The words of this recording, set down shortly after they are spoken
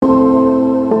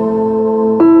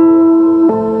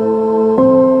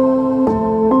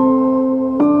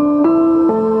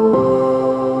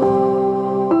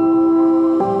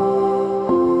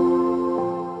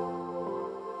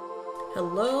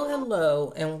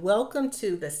and welcome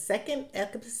to the second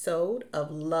episode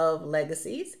of Love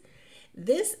Legacies.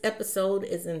 This episode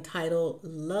is entitled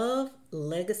Love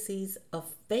Legacies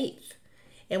of Faith.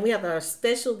 And we have our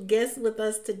special guest with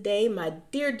us today, my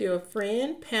dear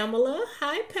friend, Pamela.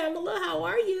 Hi, Pamela. How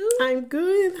are you? I'm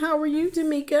good. How are you,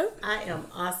 Tamika? I am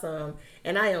awesome.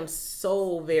 And I am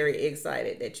so very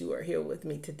excited that you are here with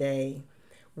me today.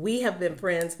 We have been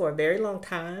friends for a very long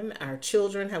time. Our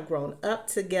children have grown up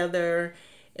together.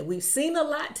 And we've seen a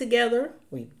lot together.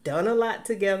 We've done a lot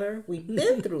together. We've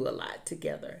been through a lot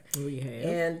together. We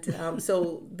have. And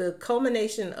so the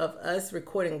culmination of us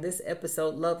recording this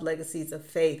episode, Love Legacies of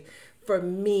Faith, for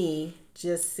me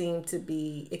just seemed to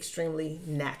be extremely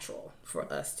natural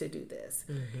for us to do this.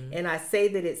 Mm-hmm. And I say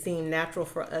that it seemed natural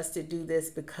for us to do this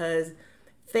because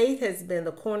faith has been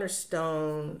the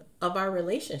cornerstone of our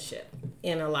relationship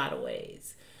in a lot of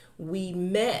ways. We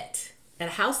met at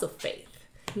a house of faith.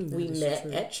 We met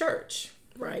at church.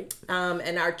 Right.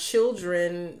 And our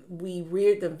children, we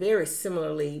reared them very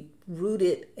similarly,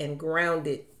 rooted and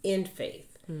grounded in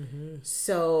faith. Mm-hmm.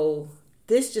 So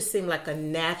this just seemed like a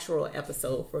natural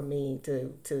episode for me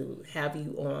to have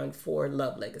you on for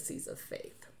Love Legacies of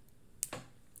Faith.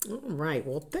 All right.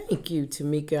 Well, thank you,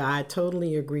 Tamika. I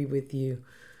totally agree with you.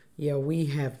 Yeah, we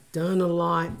have done a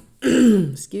lot.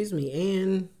 Excuse me.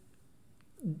 And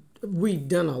we've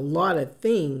done a lot of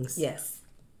things. Yes.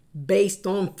 Based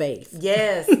on faith.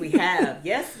 Yes, we have.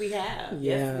 Yes, we have.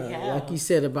 Yeah, yes, we have. Like you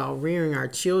said about rearing our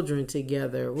children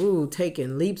together. Ooh,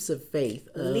 taking leaps of faith.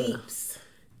 Leaps.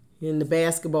 In the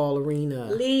basketball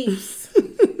arena. Leaps.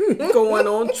 Going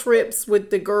on trips with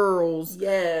the girls.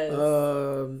 Yes.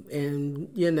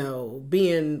 And,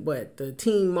 being, the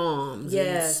teen moms.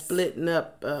 Yes. And splitting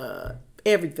up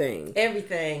everything.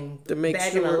 Everything. To make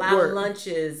bagging sure a lot of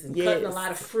lunches and cutting a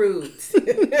lot of fruit.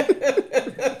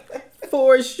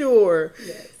 For sure.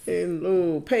 Yes.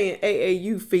 And paying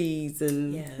AAU fees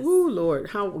and yes. Lord,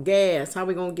 how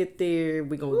we gonna get there?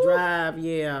 We gonna drive?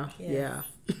 Yeah. Yes.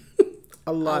 Yeah.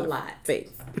 a lot of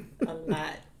faith. A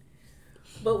lot.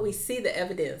 But we see the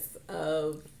evidence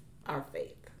of our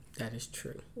faith. That is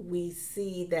true. We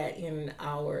see that in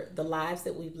the lives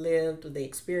that we've lived, the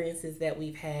experiences that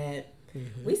we've had.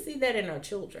 Mm-hmm. We see that in our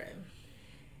children.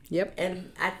 Yep.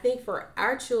 And I think for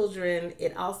our children,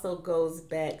 it also goes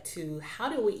back to how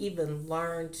do we even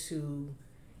learn to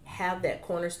have that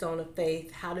cornerstone of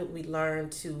faith? How did we learn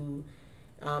to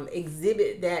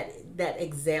exhibit that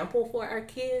example for our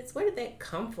kids? Where did that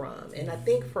come from? And I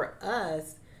think for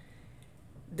us,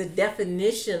 the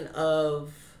definition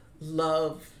of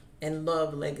love and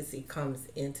love legacy comes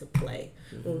into play.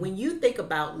 Mm-hmm. When you think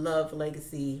about love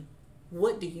legacy,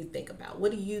 what do you think about?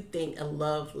 What do you think a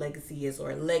love legacy is,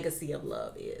 or a legacy of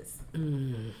love is?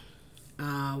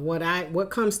 What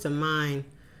comes to mind,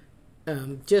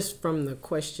 just from the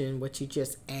question, what you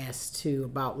just asked too,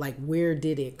 about like where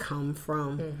did it come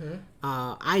from? Mm-hmm.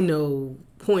 I know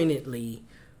pointedly,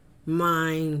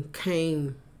 mine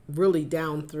came really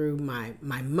down through my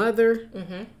mother,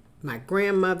 mm-hmm. my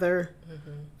grandmother,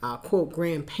 mm-hmm. Quote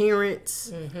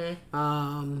grandparents.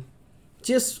 Mm-hmm.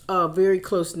 Just a very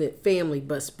close-knit family,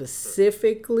 but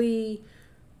specifically,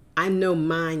 I know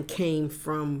mine came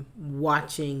from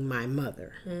watching my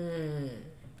mother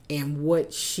and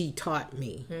what she taught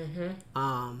me.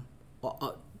 Mm-hmm.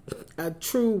 A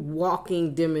true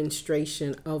walking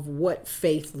demonstration of what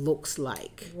faith looks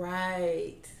like.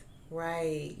 Right.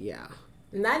 Yeah.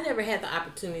 And I never had the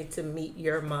opportunity to meet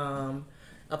your mom.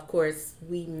 Of course,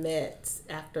 we met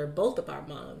after both of our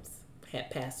moms had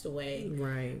passed away.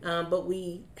 Right. But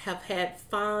we have had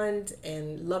fond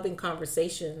and loving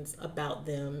conversations about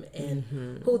them and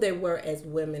mm-hmm. who they were as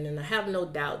women. And I have no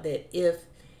doubt that if,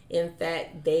 in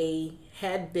fact, they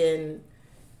had been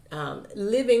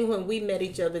living when we met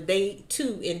each other, they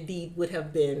too indeed would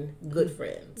have been good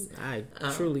friends. I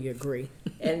truly agree.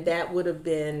 And that would have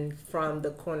been from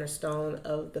the cornerstone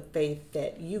of the faith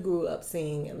that you grew up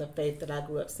seeing and the faith that I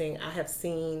grew up seeing. I have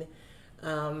seen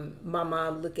my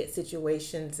mom look at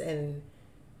situations and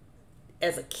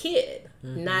as a kid,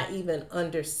 mm-hmm. not even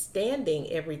understanding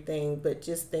everything, but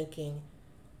just thinking,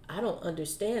 I don't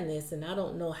understand this and I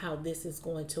don't know how this is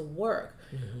going to work.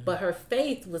 Mm-hmm. But her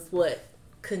faith was what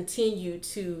continued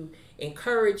to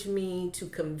encourage me, to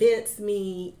convince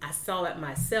me. I saw it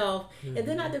myself. Mm-hmm. And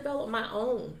then I developed my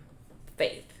own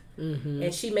faith. Mm-hmm.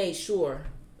 And she made sure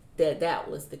that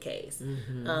was the case.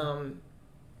 Mm-hmm.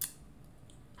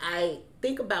 I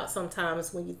think about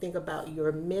sometimes when you think about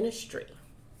your ministry.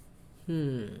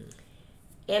 And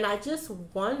I just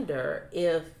wonder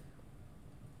if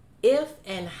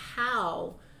and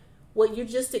how what you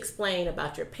just explained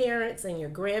about your parents and your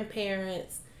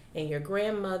grandparents and your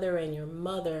grandmother and your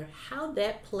mother, how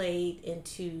that played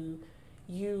into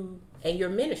you and your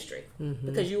ministry,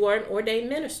 because you are an ordained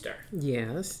minister.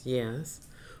 Yes, yes.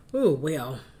 Oh,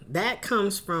 well, that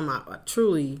comes from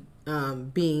truly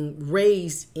being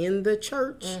raised in the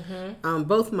church.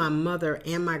 Both my mother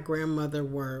and my grandmother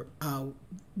were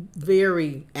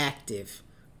very active,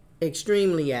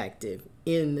 extremely active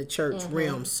in the church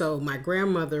realm. So my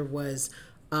grandmother was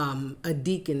a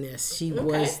deaconess. She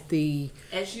was the...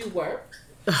 As you were.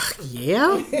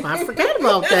 Yeah, I forgot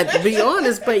about that, to be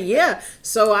honest. But yeah,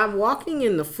 so I'm walking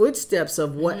in the footsteps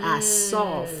of what I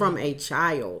saw from a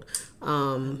child. I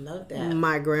love that.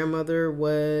 My grandmother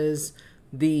was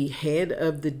the head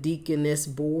of the deaconess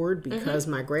board because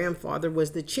my grandfather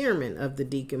was the chairman of the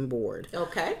deacon board.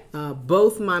 Okay.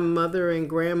 Both my mother and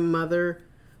grandmother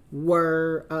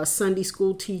were Sunday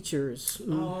school teachers.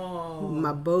 Oh.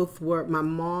 My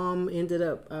mom ended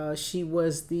up, she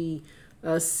was the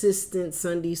assistant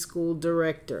Sunday school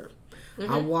director.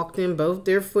 I walked in both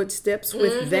their footsteps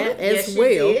with that as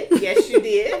well. Yes, you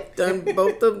did. Done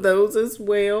both of those as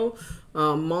well.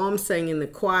 Mom sang in the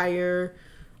choir.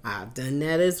 I've done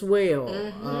that as well.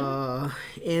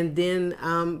 And then,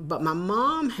 but my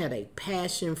mom had a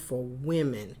passion for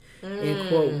women, in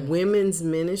quote, women's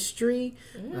ministry.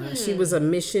 She was a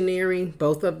missionary.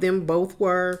 Both of them both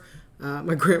were.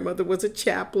 My grandmother was a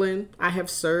chaplain. I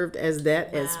have served as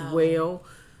that as well.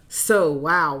 So,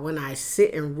 wow, when I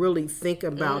sit and really think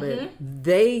about it,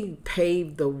 they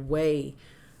paved the way.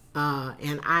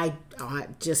 And I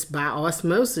just by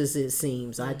osmosis, it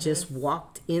seems, I just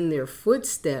walked in their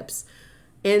footsteps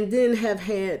and then have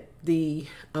had the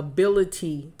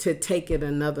ability to take it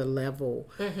another level,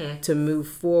 to move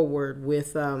forward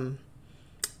with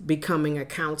becoming a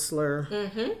counselor,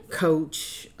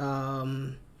 coach,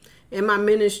 and my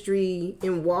ministry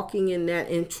in walking in that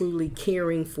and truly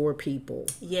caring for people.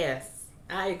 Yes,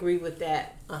 I agree with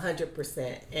that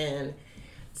 100%. And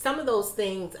some of those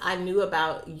things I knew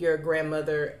about your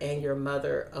grandmother and your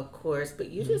mother, of course,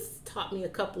 but you just taught me a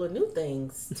couple of new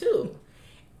things too.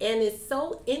 And it's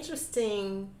so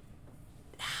interesting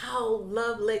how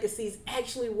love legacies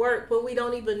actually work, but we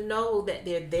don't even know that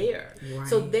they're there. Right.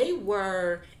 So they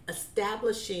were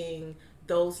establishing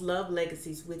those love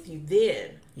legacies with you then,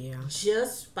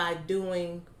 just by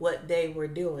doing what they were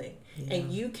doing.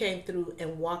 And you came through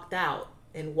and walked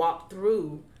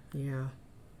through,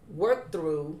 worked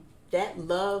through that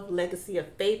love legacy of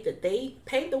faith that they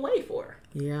paved the way for.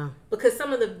 Yeah. Because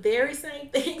some of the very same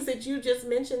things that you just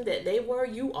mentioned that they were,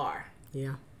 you are.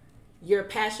 Yeah. Your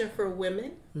passion for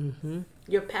women,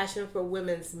 your passion for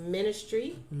women's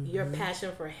ministry, your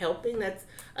passion for helping. That's,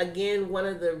 again, one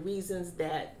of the reasons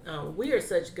that we are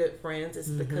such good friends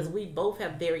is because we both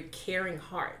have very caring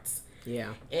hearts.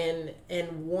 Yeah. And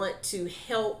want to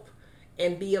help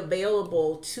and be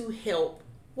available to help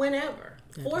whenever,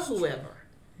 for whoever.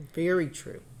 True. Very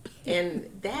true. And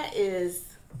that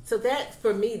is, so that,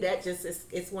 for me, that just is,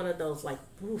 it's one of those like,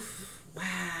 oof,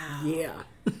 wow. Yeah.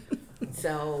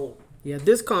 So... Yeah,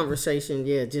 this conversation,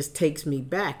 just takes me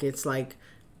back. It's like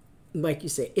you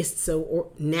said, it's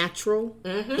so natural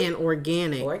and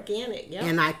organic. Organic, yeah.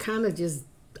 And I kind of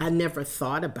I never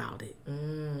thought about it.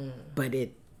 But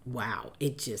it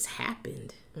just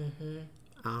happened.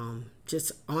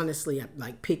 Just honestly,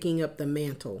 like picking up the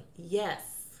mantle. Yes.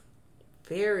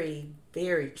 Very,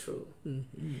 very true.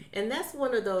 And that's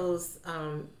one of those,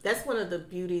 that's one of the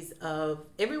beauties of,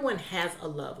 everyone has a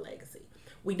love legacy.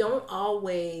 We don't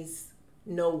always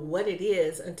know what it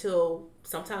is until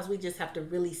sometimes we just have to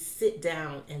really sit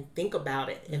down and think about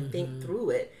it and think through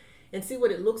it and see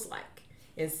what it looks like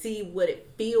and see what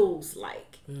it feels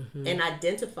like and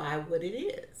identify what it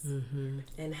is.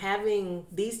 And having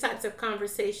these types of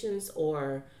conversations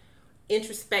or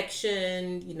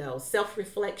introspection,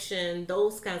 self-reflection,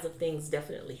 those kinds of things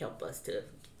definitely help us to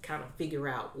kind of figure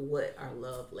out what our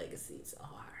love legacies are.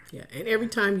 Yeah, and every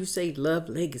time you say love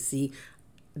legacy,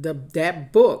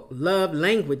 that book, Love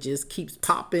Languages, keeps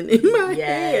popping in my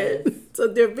head. So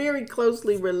they're very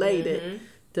closely related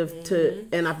to,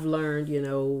 and I've learned,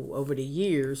 over the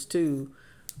years too,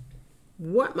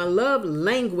 what my love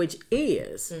language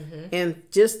is. And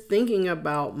just thinking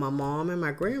about my mom and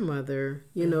my grandmother,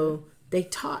 they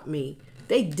taught me,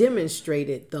 they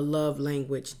demonstrated the love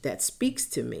language that speaks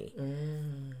to me.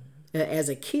 As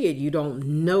a kid, you don't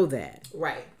know that.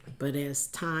 Right. But as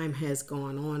time has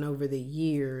gone on over the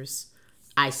years,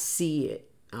 I see it.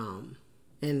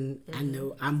 And I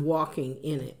know I'm walking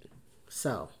in it.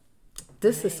 So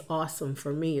this is awesome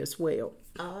for me as well.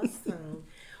 Awesome.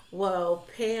 Well,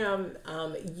 Pam,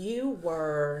 you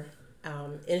were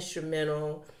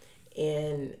instrumental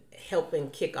in helping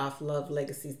kick off Love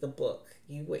Legacies, the book.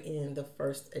 You were in the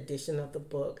first edition of the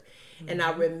book. And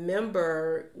I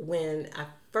remember when I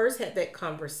first had that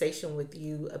conversation with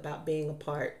you about being a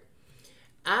part,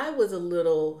 I was a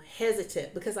little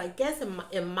hesitant because I guess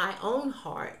in my own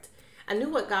heart, I knew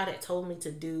what God had told me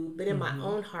to do, but in my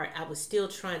own heart, I was still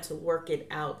trying to work it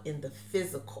out in the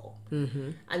physical.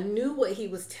 I knew what he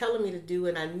was telling me to do,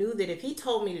 and I knew that if he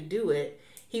told me to do it,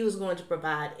 he was going to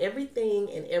provide everything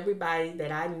and everybody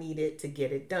that I needed to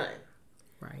get it done.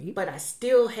 Right. But I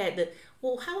still had to,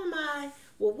 well, how am I?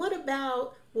 Well, what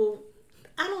about, well,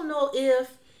 I don't know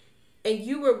if, and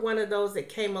you were one of those that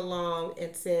came along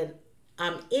and said,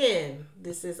 I'm in.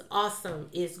 This is awesome.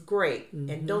 It's great.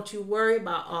 And don't you worry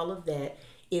about all of that.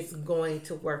 It's going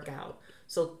to work out.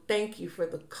 So thank you for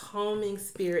the calming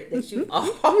spirit that you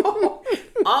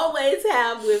always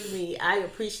have with me. I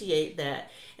appreciate that.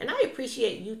 And I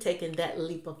appreciate you taking that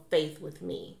leap of faith with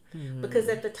me. Because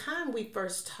at the time we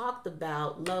first talked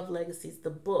about Love Legacies,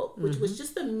 the book, which was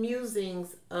just the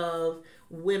musings of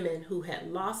women who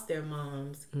had lost their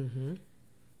moms,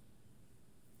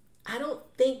 I don't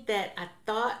think that I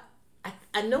thought,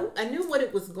 I knew what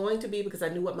it was going to be because I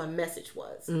knew what my message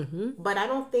was. But I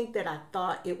don't think that I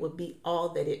thought it would be all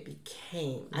that it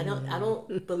became. I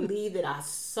don't believe that I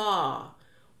saw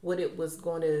what it was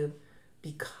going to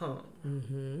become,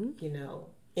 you know,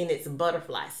 in its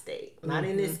butterfly state, not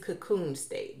in its cocoon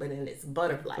state, but in its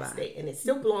butterfly state. And it's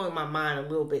still blowing my mind a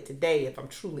little bit today, if I'm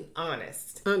truly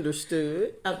honest.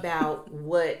 Understood. About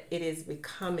what it is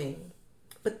becoming.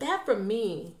 But that for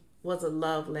me was a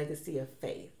love legacy of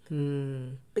faith.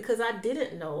 Because I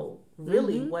didn't know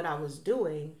really what I was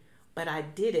doing, but I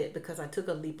did it because I took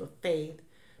a leap of faith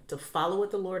to follow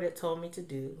what the Lord had told me to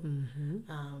do.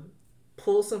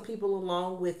 Pull some people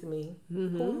along with me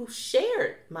who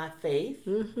shared my faith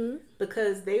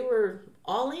because they were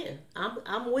all in.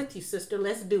 I'm with you, sister.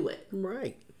 Let's do it.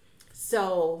 Right.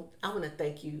 So I want to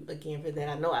thank you again for that.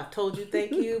 I know I've told you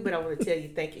thank you, but I want to tell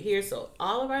you thank you here. So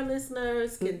all of our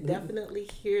listeners can definitely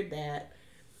hear that.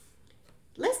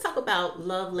 Let's talk about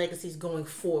Love Legacies going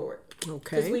forward. Okay.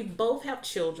 Because we both have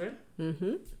children.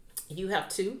 You have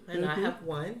 2 and I have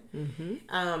 1.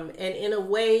 And in a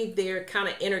way, they're kind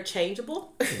of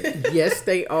interchangeable. Yes,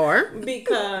 they are.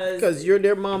 Because you're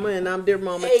their mama and I'm their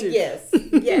mama too. Yes.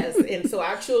 And so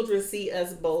our children see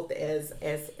us both as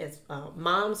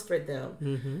moms for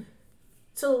them.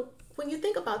 So when you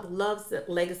think about the love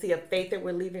legacy of faith that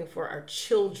we're leaving for our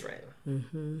children,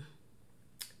 do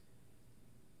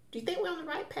you think we're on the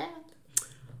right path?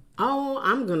 Oh,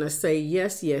 I'm going to say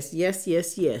yes.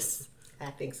 I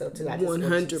think so too. I just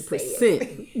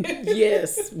 100%.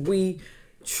 Yes, we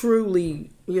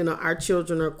truly, our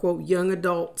children are, quote, young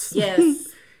adults. Yes.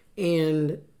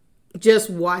 And just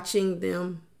watching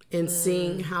them and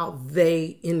seeing how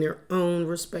they, in their own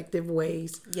respective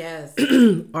ways, yes,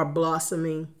 are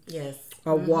blossoming. Yes.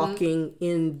 Are walking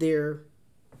in their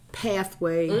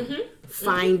pathway,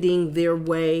 finding their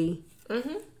way.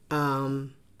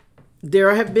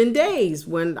 There have been days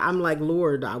when I'm like,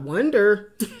 Lord, I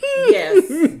wonder.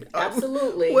 Yes,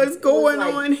 absolutely. What's going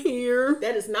on here?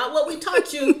 That is not what we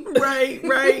taught you.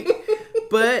 Right.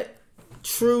 But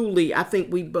truly, I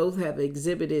think we both have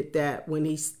exhibited that when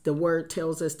the word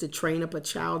tells us to train up a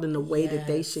child in the way that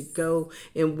they should go.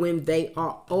 And when they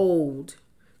are old,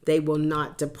 they will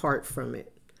not depart from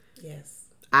it. Yes.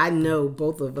 I know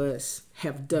both of us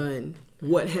have done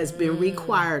what has been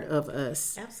required of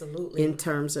us. Absolutely. In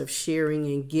terms of sharing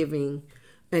and giving.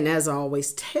 And as I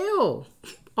always tell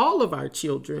all of our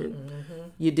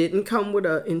children, you didn't come with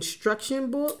an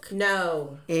instruction book.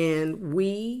 No. And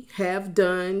we have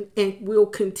done and will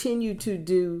continue to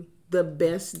do the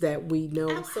best that we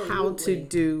know how to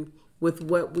do with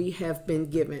what we have been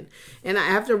given. And I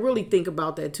have to really think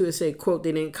about that too. I say, quote,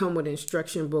 they didn't come with an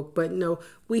instruction book, but no,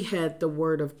 we had the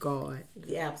word of God.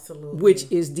 Yeah, absolutely. Which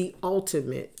is the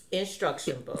ultimate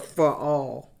instruction book for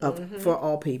all for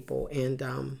all people.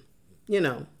 And,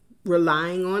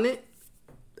 relying on it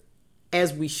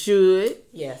as we should.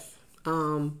 Yes.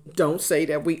 Don't say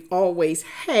that we always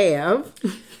have.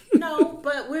 No,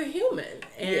 but we're human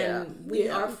and we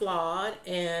are flawed.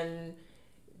 And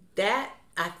that,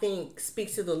 I think,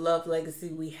 speaks to the love legacy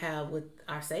we have with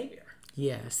our Savior.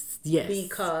 Yes.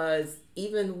 Because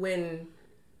even when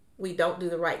we don't do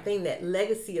the right thing, that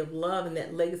legacy of love and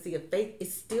that legacy of faith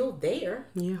is still there.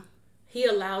 Yeah. He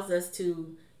allows us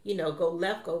to, go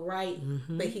left, go right,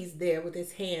 but he's there with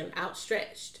his hand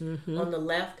outstretched on the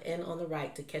left and on the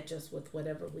right to catch us with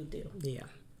whatever we do. Yeah.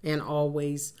 And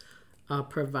always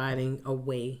providing a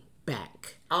way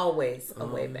back. Always a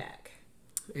way back.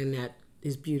 And that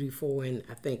is beautiful. And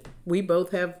I think we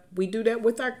do that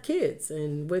with our kids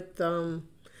and with, well,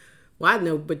 I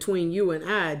know between you and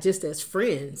I, just as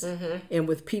friends and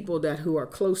with people who are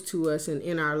close to us and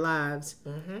in our lives,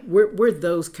 we're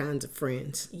those kinds of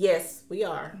friends. Yes, we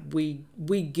are. We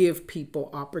give people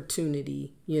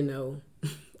opportunity,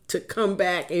 to come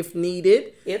back if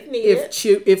needed.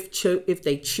 If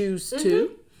they choose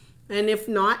to. And if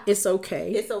not, it's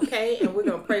okay. It's okay, and we're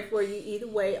going to pray for you either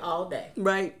way all day.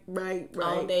 Right.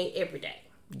 All day, every day.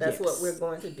 That's what we're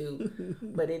going to do.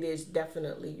 But it is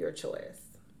definitely your choice.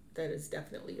 That is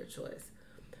definitely your choice.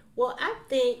 Well, I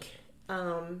think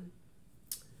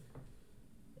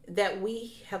that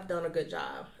we have done a good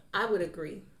job. I would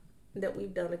agree that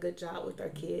we've done a good job with our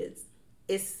kids.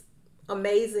 It's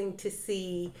amazing to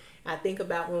see. I think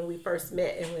about when we first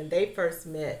met and when they first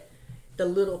met, the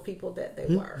little people that they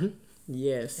were.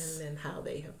 Yes. And then how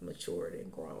they have matured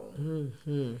and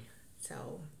grown.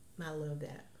 So I love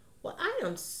that. Well, I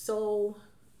am so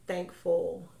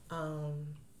thankful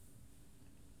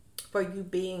for you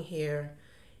being here.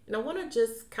 And I want to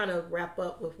just kind of wrap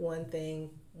up with one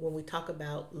thing when we talk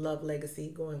about Love Legacy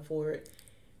going forward.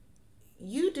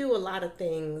 You do a lot of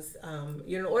things,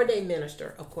 you're an ordained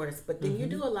minister, of course, but then you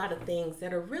do a lot of things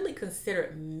that are really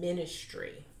considered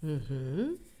ministry.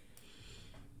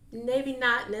 Maybe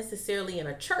not necessarily in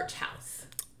a church house.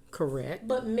 Correct.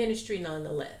 But ministry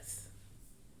nonetheless.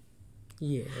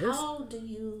 Yes. How do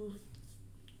you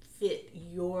fit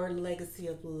your legacy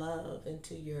of love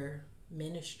into your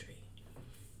ministry?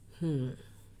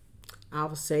 I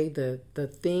would say the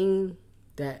thing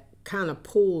that kind of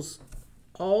pulls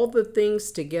all the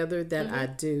things together that I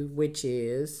do, which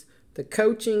is the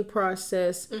coaching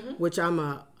process, which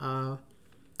I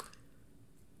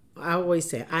always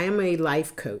say I am a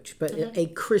life coach, but a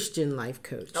Christian life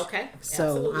coach. Okay. So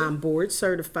absolutely. I'm board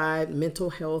certified mental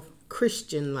health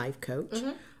Christian life coach.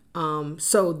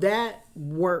 So that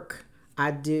work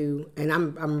I do, and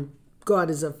I'm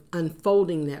God is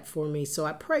unfolding that for me. So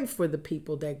I pray for the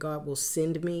people that God will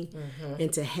send me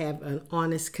and to have an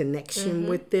honest connection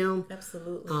with them.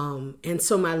 Absolutely. And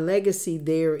so my legacy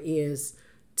there is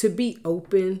to be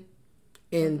open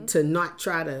and to not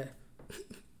try to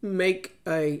make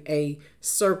a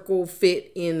circle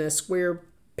fit in a square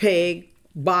peg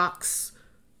box.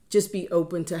 Just be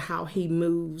open to how he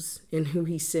moves and who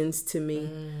he sends to me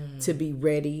to be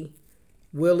ready,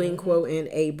 willing, quote, and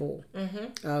able.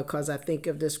 Because I think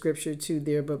of the scripture too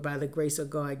there, but by the grace of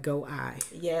God, go I.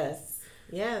 Yes.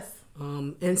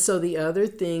 And so the other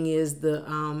thing is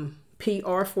the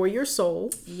PR for your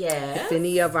soul. Yes. If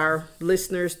any of our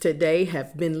listeners today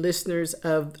have been listeners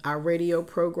of our radio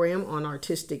program on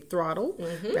Artistic Throttle,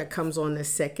 that comes on the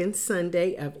second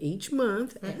Sunday of each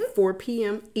month at 4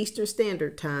 p.m. Eastern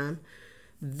Standard Time.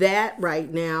 That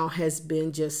right now has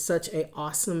been just such an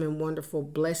awesome and wonderful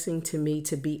blessing to me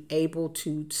to be able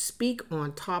to speak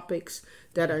on topics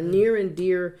that are near and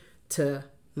dear to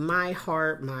my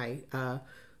heart, my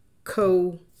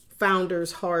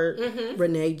co-founder's heart,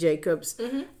 Renee Jacobs.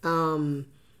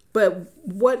 But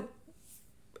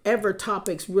whatever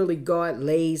topics really God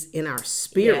lays in our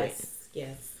spirit,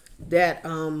 yes, that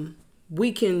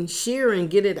we can share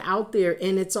and get it out there,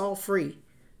 and it's all free.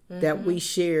 That we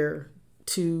share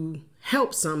to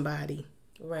help somebody.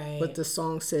 Right. But the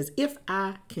song says, if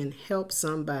I can help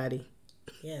somebody,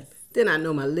 yes, then I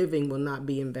know my living will not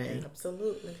be in vain.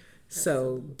 Absolutely.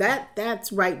 So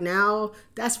that's right now,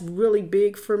 that's really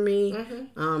big for me.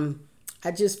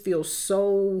 I just feel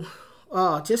so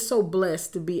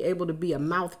blessed to be able to be a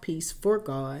mouthpiece for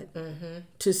God,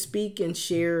 to speak and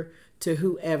share to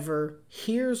whoever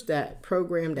hears that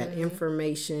program, that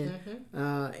information,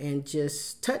 and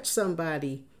just touch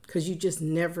somebody, because you just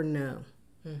never know.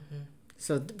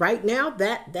 So right now,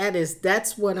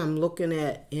 that's what I'm looking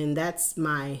at, and that's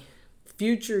my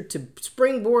future, to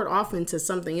springboard off into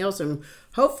something else and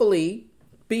hopefully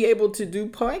be able to do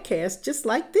podcasts just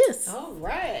like this. All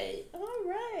right.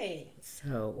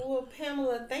 So, well,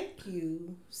 Pamela, thank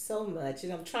you so much.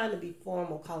 And I'm trying to be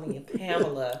formal calling you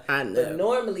Pamela. I know. But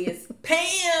normally it's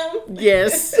Pam.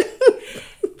 Yes.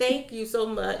 Thank you so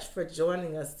much for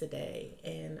joining us today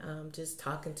and just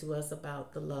talking to us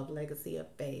about the love legacy of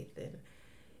faith. And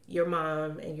your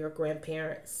mom and your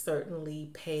grandparents certainly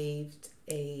paved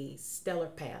a stellar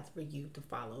path for you to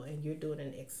follow, and you're doing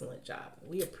an excellent job.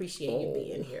 We appreciate you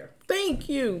being here. Thank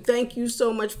you. Thank you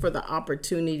so much for the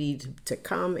opportunity to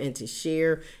come and to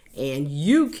share. And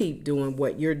you keep doing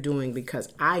what you're doing, because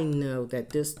I know that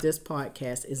this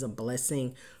podcast is a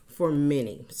blessing for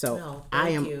many. So I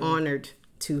am honored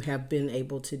to have been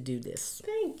able to do this.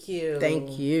 Thank you.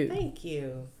 Thank you. Thank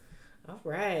you. All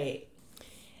right.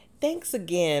 Thanks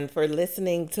again for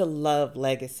listening to Love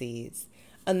Legacies.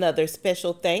 Another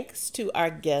special thanks to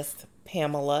our guest,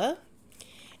 Pamela.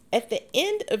 At the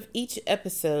end of each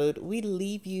episode, we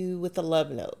leave you with a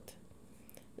love note.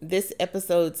 This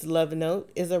episode's love note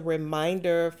is a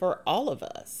reminder for all of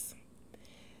us.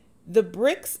 The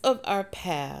bricks of our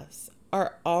paths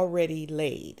are already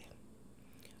laid.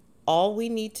 All we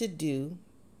need to do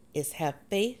is have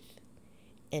faith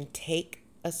and take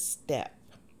a step.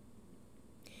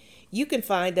 You can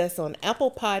find us on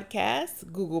Apple Podcasts,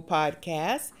 Google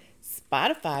Podcasts,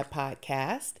 Spotify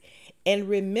Podcast, and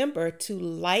remember to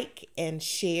like and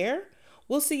share.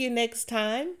 We'll see you next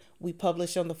time. We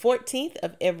publish on the 14th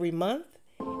of every month.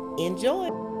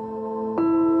 Enjoy.